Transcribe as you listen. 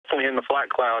definitely in the flat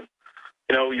cloud.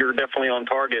 You know, you're definitely on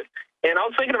target. And I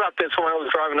was thinking about this when I was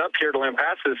driving up here to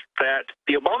Lampasas, that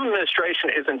the Obama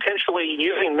administration is intentionally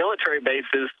using military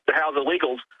bases to house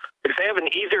illegals because they have an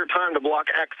easier time to block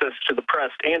access to the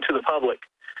press and to the public.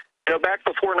 You know, back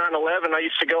before 9/11, I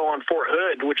used to go on Fort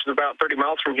Hood, which is about 30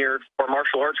 miles from here, for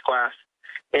martial arts class,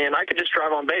 and I could just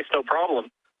drive on base, no problem.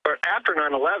 But after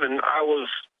 9/11, I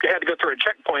had to go through a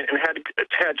checkpoint and had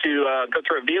to go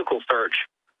through a vehicle search.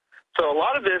 So a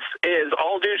lot of this is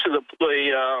all due to the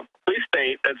police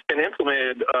state that's been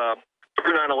implemented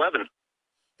through 9/11.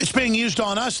 It's being used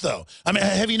on us, though. I mean,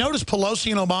 have you noticed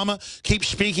Pelosi and Obama keep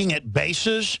speaking at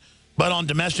bases, but on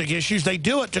domestic issues? They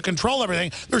do it to control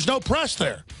everything. There's no press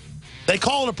there. They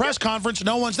call it a press conference,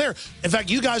 no one's there. In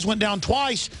fact, you guys went down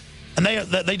twice, and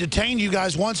they detained you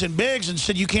guys once in Biggs and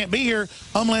said you can't be here.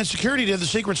 Homeland Security did, the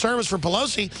Secret Service for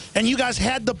Pelosi, and you guys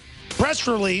had the press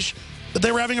release that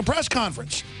they were having a press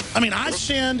conference. I mean, I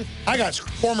got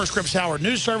former Scripps Howard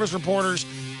News Service reporters,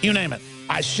 you name it.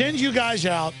 I send you guys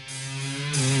out,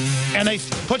 and they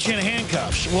put you in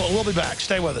handcuffs. We'll be back.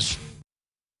 Stay with us.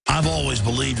 I've always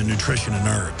believed in nutrition and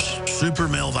herbs. Super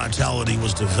Male Vitality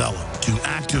was developed to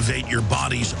activate your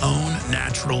body's own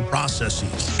natural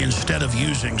processes instead of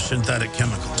using synthetic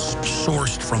chemicals.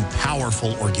 Sourced from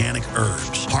powerful organic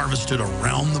herbs, harvested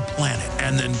around the planet,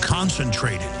 and then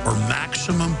concentrated for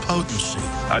maximum potency.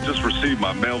 I just received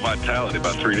my Male Vitality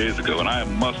about 3 days ago, and I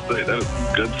must say, that is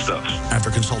good stuff.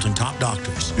 After consulting top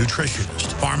doctors,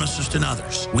 nutritionists, pharmacists, and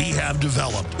others, we have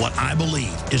developed what I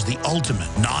believe is the ultimate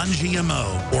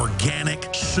non-GMO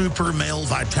organic Super Male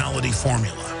Vitality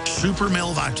formula. Super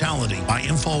Male Vitality by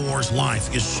InfoWars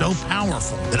Life is so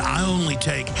powerful that I only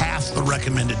take half the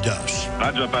recommended dose.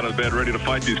 I jump out of bed ready to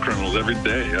fight these criminals every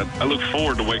day. I look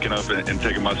forward to waking up and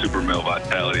taking my Super Male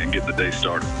Vitality and getting the day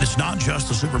started. It's not just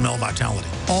the Super Male Vitality.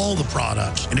 All the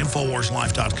products at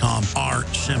InfoWarsLife.com are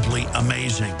simply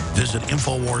amazing. Visit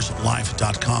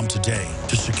InfoWarsLife.com today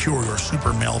to secure your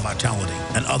Super Male Vitality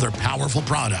and other powerful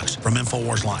products from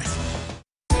InfoWars Life.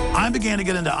 I began to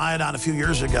get into iodine a few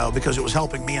years ago because it was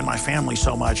helping me and my family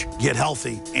so much get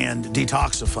healthy and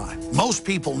detoxify. Most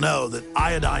people know that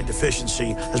iodine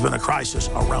deficiency has been a crisis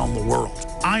around the world.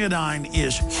 Iodine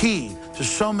is key to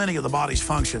so many of the body's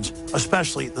functions,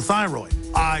 especially the thyroid.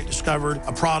 I discovered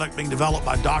a product being developed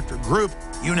by Dr. Group.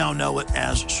 You now know it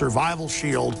as Survival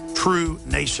Shield True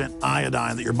Nascent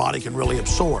Iodine that your body can really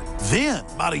absorb. Then,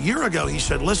 about a year ago, he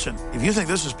said, listen, if you think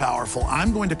this is powerful,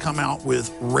 I'm going to come out with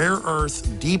rare earth,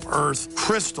 deep earth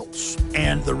crystals.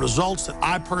 And the results that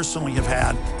I personally have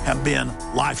had have been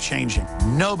life-changing.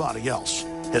 Nobody else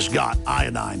has got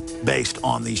iodine based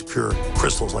on these pure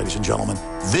crystals, ladies and gentlemen.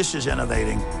 This is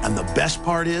innovating, and the best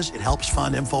part is it helps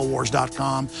fund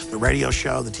Infowars.com, the radio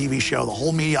show, the TV show, the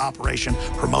whole media operation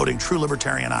promoting true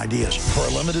libertarian ideas. For a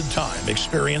limited time,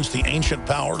 experience the ancient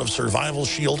power of Survival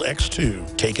Shield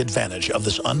X2. Take advantage of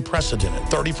this unprecedented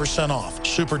 30% off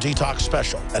Super Detox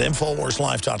special at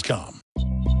InfoWarsLife.com.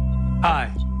 Hi,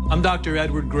 I'm Dr.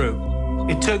 Edward Group.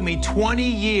 It took me 20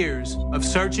 years of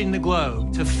searching the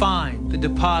globe to find the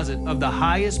deposit of the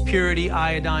highest purity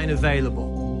iodine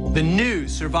available. The new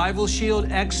Survival Shield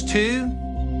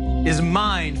X2 is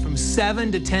mined from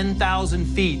 7,000 to 10,000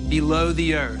 feet below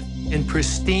the earth in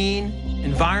pristine,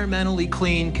 environmentally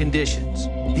clean conditions.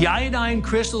 The iodine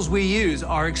crystals we use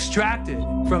are extracted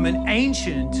from an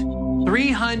ancient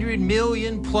 300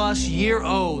 million plus year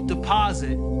old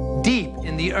deposit deep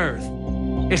in the earth.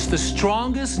 It's the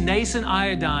strongest nascent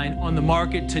iodine on the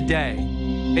market today.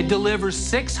 It delivers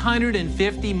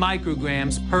 650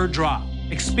 micrograms per drop.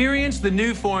 Experience the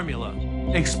new formula.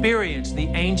 Experience the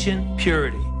ancient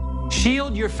purity.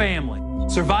 Shield your family.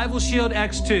 Survival Shield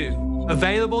X2.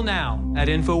 Available now at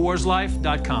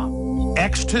InfoWarsLife.com.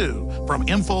 X2 from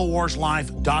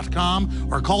InfoWarsLife.com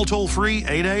or call toll-free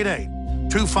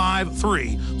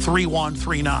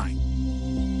 888-253-3139.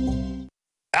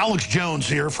 Alex Jones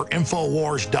here for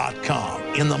Infowars.com.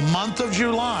 In the month of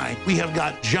July, we have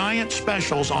got giant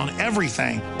specials on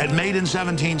everything at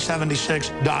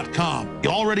MadeIn1776.com. The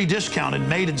already discounted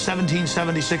Made in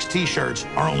 1776 t-shirts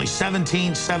are only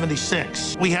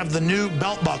 $17.76. We have the new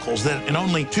belt buckles that in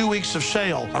only 2 weeks of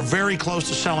sale are very close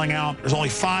to selling out. There's only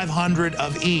 500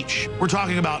 of each. We're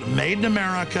talking about Made in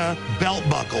America belt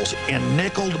buckles in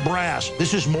nickeled brass.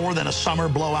 This is more than a summer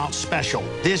blowout special.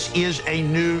 This is a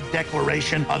new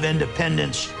declaration of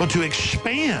independence. But to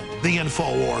expand the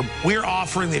InfoWar, we're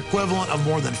offering the equivalent of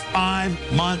more than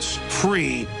 5 months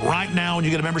free right now when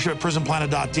you get a membership at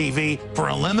PrisonPlanet.tv. For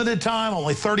a limited time,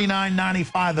 only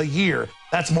 $39.95 a year.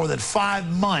 That's more than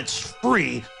 5 months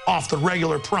free off the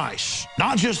regular price.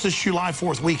 Not just this July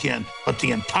 4th weekend, but the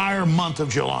entire month of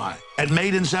July. at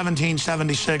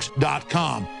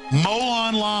madein1776.com.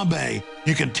 Molon Labe,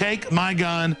 you can take my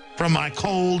gun from my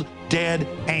cold, dead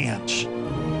hands.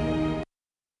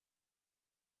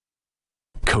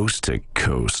 Coast to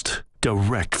coast,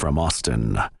 direct from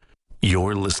Austin.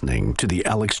 You're listening to the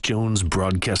Alex Jones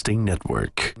Broadcasting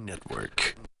Network.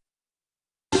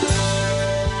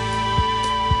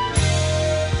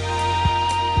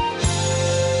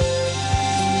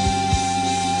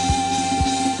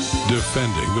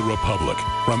 Defending the Republic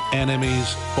from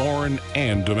enemies, foreign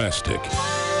and domestic.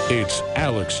 It's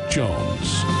Alex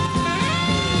Jones.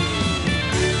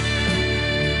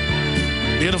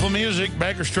 Beautiful music.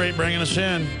 Baker Street bringing us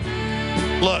in.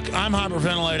 Look, I'm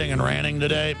hyperventilating and ranting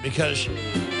today because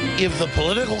if the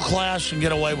political class can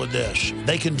get away with this,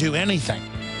 they can do anything.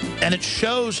 And it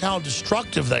shows how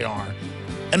destructive they are.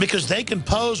 And because they can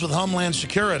pose with Homeland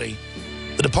Security,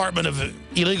 the Department of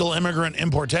Illegal Immigrant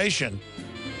Importation,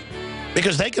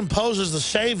 because they can pose as the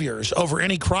saviors over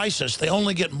any crisis, they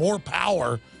only get more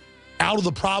power out of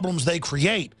the problems they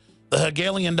create, the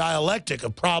Hegelian dialectic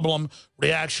of problem,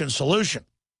 reaction, solution.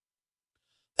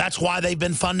 That's why they've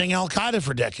been funding al-Qaeda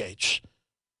for decades.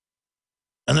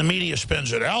 And the media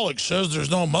spins it. Alex says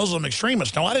there's no Muslim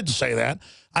extremists. No, I didn't say that.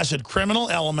 I said criminal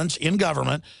elements in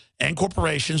government and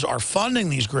corporations are funding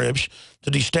these groups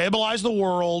to destabilize the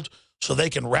world so they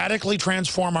can radically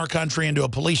transform our country into a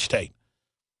police state.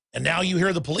 And now you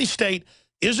hear the police state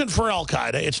isn't for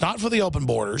al-Qaeda. It's not for the open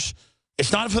borders.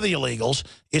 It's not for the illegals.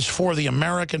 It's for the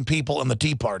American people and the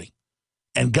Tea Party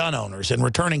and gun owners and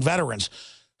returning veterans.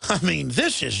 I mean,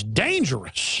 this is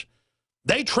dangerous.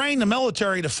 They train the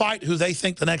military to fight who they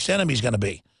think the next enemy is going to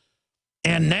be.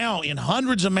 And now in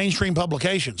hundreds of mainstream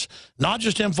publications, not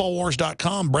just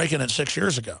Infowars.com breaking it 6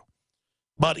 years ago,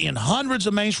 but in hundreds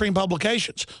of mainstream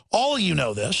publications, all of you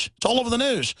know this. It's all over the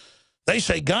news. They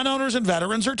say gun owners and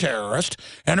veterans are terrorists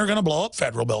and are going to blow up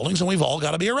federal buildings and we've all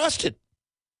got to be arrested.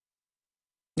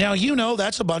 Now, you know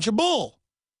that's a bunch of bull.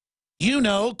 You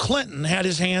know Clinton had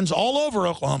his hands all over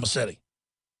Oklahoma City.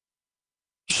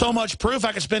 So much proof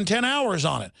I could spend 10 hours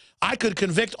on it. I could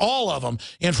convict all of them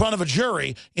in front of a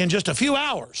jury in just a few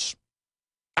hours.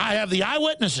 I have the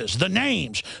eyewitnesses, the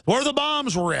names, where the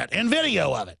bombs were at, and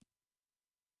video of it.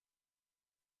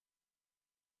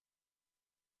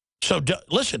 So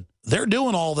listen, they're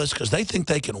doing all this because they think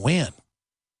they can win.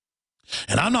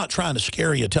 And I'm not trying to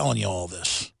scare you telling you all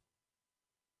this.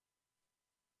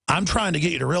 I'm trying to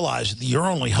get you to realize that your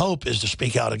only hope is to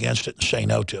speak out against it and say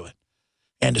no to it.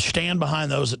 And to stand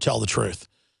behind those that tell the truth.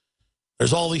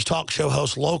 There's all these talk show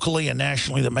hosts locally and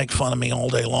nationally that make fun of me all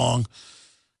day long.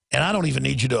 And I don't even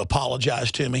need you to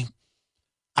apologize to me.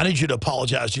 I need you to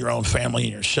apologize to your own family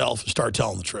and yourself and start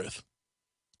telling the truth.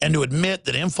 And to admit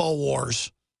that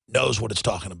InfoWars knows what it's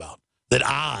talking about. That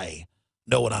I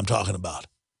know what I'm talking about.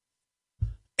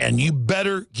 And you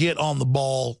better get on the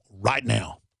ball right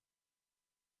now.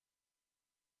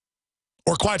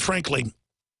 Or quite frankly,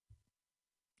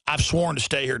 I've sworn to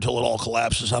stay here till it all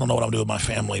collapses. I don't know what I'm doing with my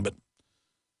family, but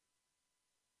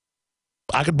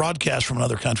I could broadcast from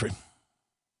another country.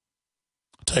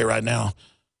 I'll tell you right now.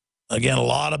 Again, a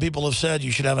lot of people have said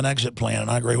you should have an exit plan,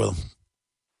 and I agree with them.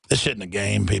 This isn't a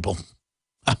game, people.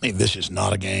 I mean, this is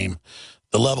not a game.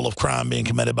 The level of crime being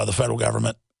committed by the federal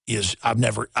government is, let's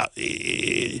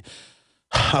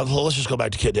just go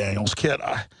back to Kit Daniels. Kit,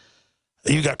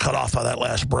 you got cut off by that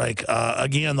last break.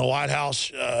 Again, the White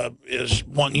House is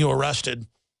wanting you arrested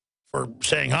for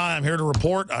saying, hi, I'm here to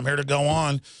report. I'm here to go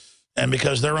on. And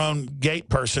because their own gate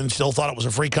person still thought it was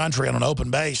a free country on an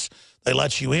open base, they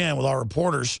let you in with our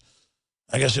reporters.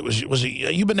 I guess it was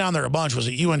you've been down there a bunch. Was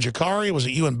it you and Jakari? Was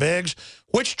it you and Biggs?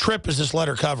 Which trip is this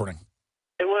letter covering?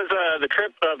 It was the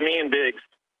trip of me and Biggs.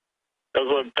 It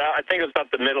was about, I think it was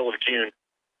about the middle of June.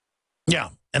 Yeah.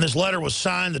 And this letter was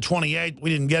signed the 28th. We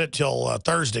didn't get it till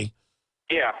Thursday.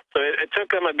 Yeah, so it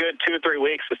took them a good 2 or 3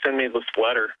 weeks to send me this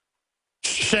letter.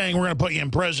 Saying we're going to put you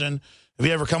in prison if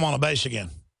you ever come on a base again.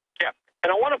 Yeah,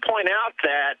 and I want to point out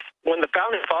that when the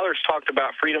Founding Fathers talked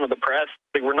about freedom of the press,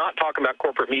 they were not talking about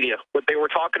corporate media. What they were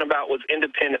talking about was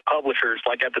independent publishers,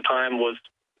 like at the time was,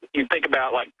 you think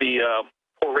about like the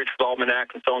Poor Richard's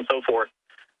Almanac and so on and so forth.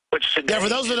 Yeah, for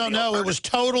those that don't know, it was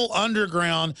total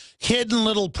underground, hidden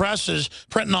little presses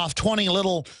printing off 20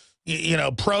 little, you know,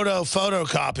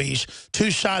 proto-photocopies,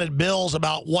 two-sided bills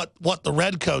about what the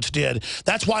Redcoats did.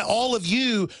 That's why all of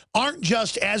you aren't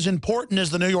just as important as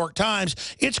the New York Times.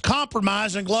 It's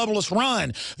compromised and globalist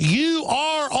run. You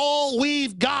are all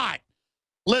we've got.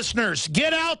 Listeners,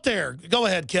 get out there. Go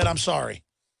ahead, kid. I'm sorry.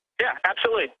 Yeah,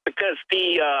 absolutely. Because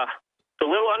the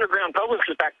little underground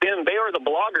publishers back then, they are the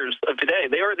bloggers of today.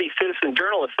 They are the citizen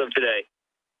journalists of today.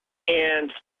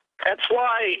 And That's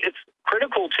why it's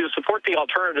critical to support the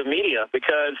alternative media,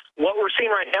 because what we're seeing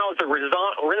right now is a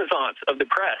renaissance of the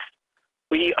press.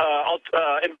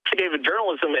 Investigative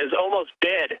journalism is almost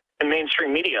dead in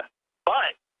mainstream media,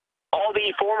 but all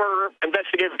the former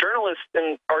investigative journalists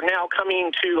are now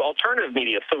coming to alternative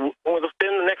media. So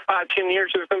within the next 5-10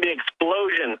 years, there's going to be an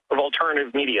explosion of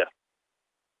alternative media.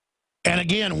 And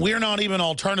again, we're not even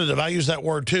alternative. I use that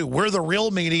word too. We're the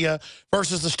real media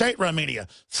versus the state-run media.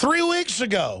 3 weeks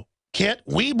ago, Kit,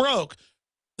 we broke.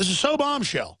 This is so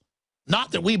bombshell.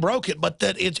 Not that we broke it, but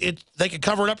that they could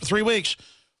cover it up for 3 weeks.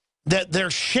 That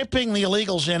they're shipping the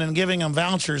illegals in and giving them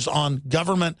vouchers on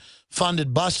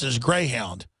government-funded buses,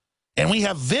 Greyhound. And we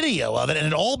have video of it, and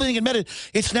it all being admitted.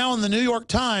 It's now in the New York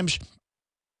Times,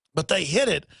 but they hid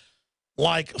it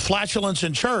like flatulence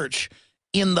in church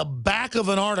in the back of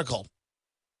an article.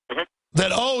 Mm-hmm.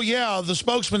 That, oh, yeah, the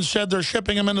spokesman said they're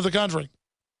shipping them into the country.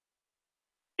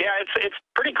 Yeah, it's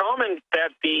pretty common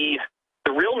that the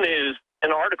real news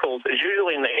in articles is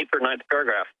usually in the 8th or 9th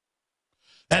paragraph.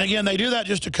 And again, they do that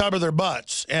just to cover their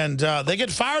butts, and they get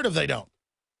fired if they don't.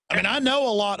 I mean, I know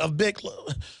a lot of big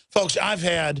folks. I've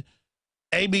had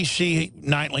ABC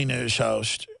nightly news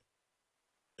host,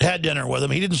 had dinner with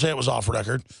him. He didn't say it was off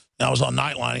record. I was on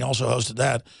Nightline. He also hosted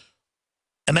that.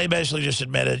 And they basically just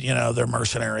admitted, you know, they're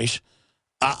mercenaries.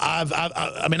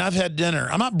 I mean, I've had dinner.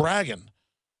 I'm not bragging.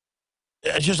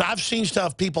 It's just I've seen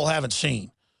stuff people haven't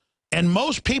seen. And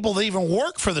most people that even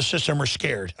work for the system are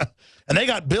scared. And they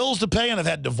got bills to pay and have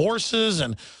had divorces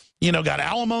and, you know, got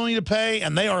alimony to pay.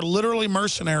 And they are literally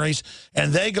mercenaries.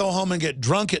 And they go home and get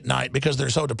drunk at night because they're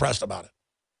so depressed about it.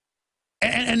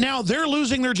 And now they're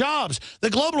losing their jobs. The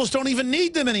globalists don't even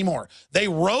need them anymore. They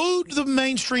rode the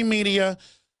mainstream media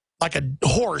like a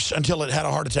horse until it had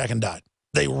a heart attack and died.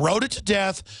 They rode it to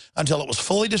death until it was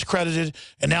fully discredited.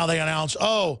 And now they announce,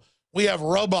 oh, we have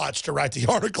robots to write the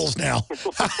articles now.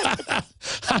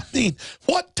 I mean,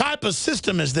 what type of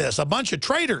system is this? A bunch of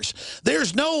traitors.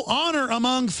 There's no honor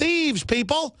among thieves,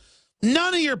 people.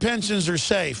 None of your pensions are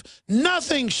safe.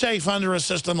 Nothing's safe under a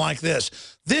system like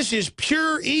this. This is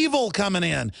pure evil coming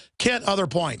in. Kent, other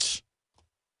points.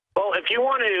 Well, if you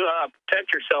want to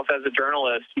protect yourself as a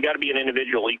journalist, you got to be an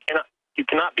individual. You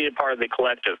cannot be a part of the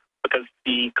collective, because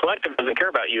the collective doesn't care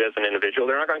about you as an individual.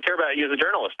 They're not going to care about you as a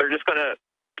journalist. They're just going to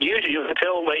use you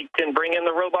until they can bring in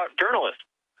the robot journalist.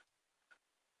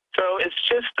 So it's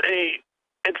just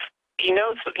you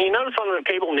notice on the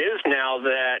cable news now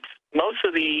that most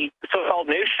of the so-called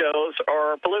news shows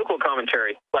are political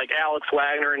commentary, like Alex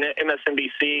Wagner and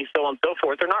MSNBC, so on and so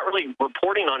forth. They're not really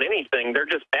reporting on anything. They're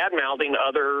just bad-mouthing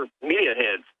other media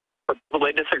heads or people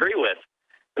they disagree with.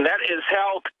 And that is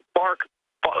how far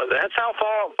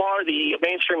the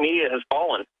mainstream media has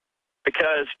fallen.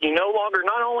 Because you no longer,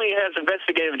 not only has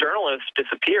investigative journalists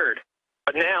disappeared,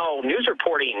 but now news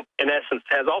reporting, in essence,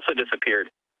 has also disappeared.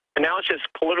 And now it's just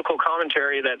political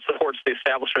commentary that supports the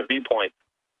establishment viewpoint.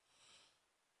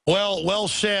 Well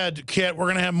said, Kit. We're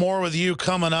going to have more with you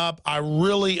coming up. I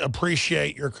really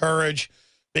appreciate your courage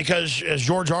because, as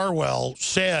George Orwell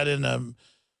said, in a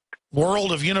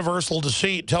world of universal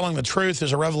deceit, telling the truth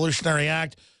is a revolutionary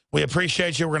act. We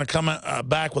appreciate you. We're going to come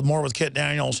back with more with Kit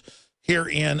Daniels here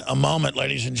in a moment,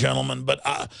 ladies and gentlemen. But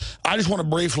I just want to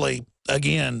briefly,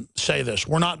 again, say this.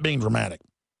 We're not being dramatic.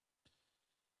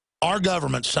 Our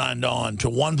government signed on to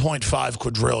 1.5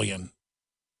 quadrillion.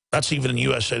 That's even in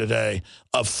USA Today,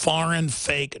 of foreign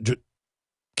fake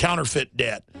counterfeit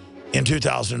debt in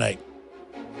 2008.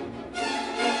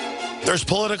 There's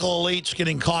political elites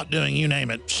getting caught doing, you name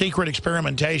it, secret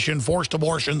experimentation, forced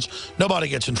abortions. Nobody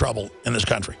gets in trouble in this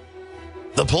country.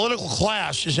 The political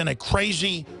class is in a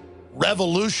crazy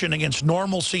revolution against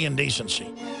normalcy and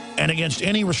decency and against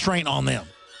any restraint on them.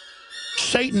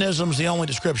 Satanism's the only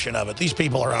description of it. These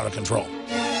people are out of control.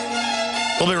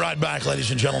 We'll be right back, ladies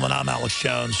and gentlemen. I'm Alex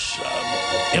Jones.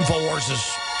 InfoWars is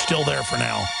still there for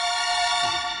now.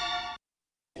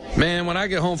 Man, when I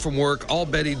get home from work, all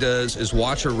Betty does is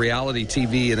watch her reality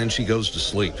TV and then she goes to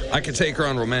sleep. I can take her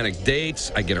on romantic dates,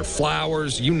 I get her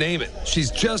flowers, you name it.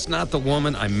 She's just not the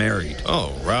woman I married.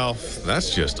 Oh, Ralph,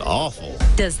 that's just awful.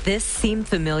 Does this seem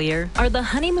familiar? Are the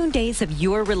honeymoon days of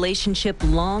your relationship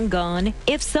long gone?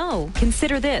 If so,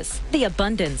 consider this: the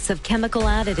abundance of chemical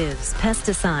additives,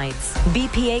 pesticides,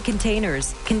 BPA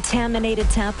containers, contaminated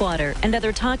tap water, and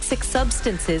other toxic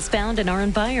substances found in our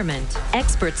environment.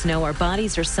 Experts know our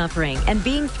bodies are suffering and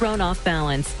being thrown off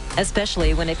balance,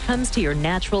 especially when it comes to your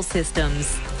natural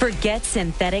systems. Forget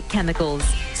synthetic chemicals.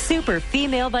 Super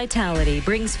Female Vitality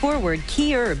brings forward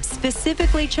key herbs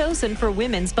specifically chosen for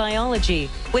women's biology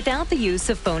without the use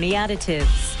of phony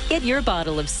additives. Get your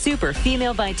bottle of Super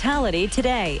Female Vitality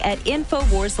today at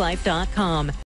InfoWarsLife.com.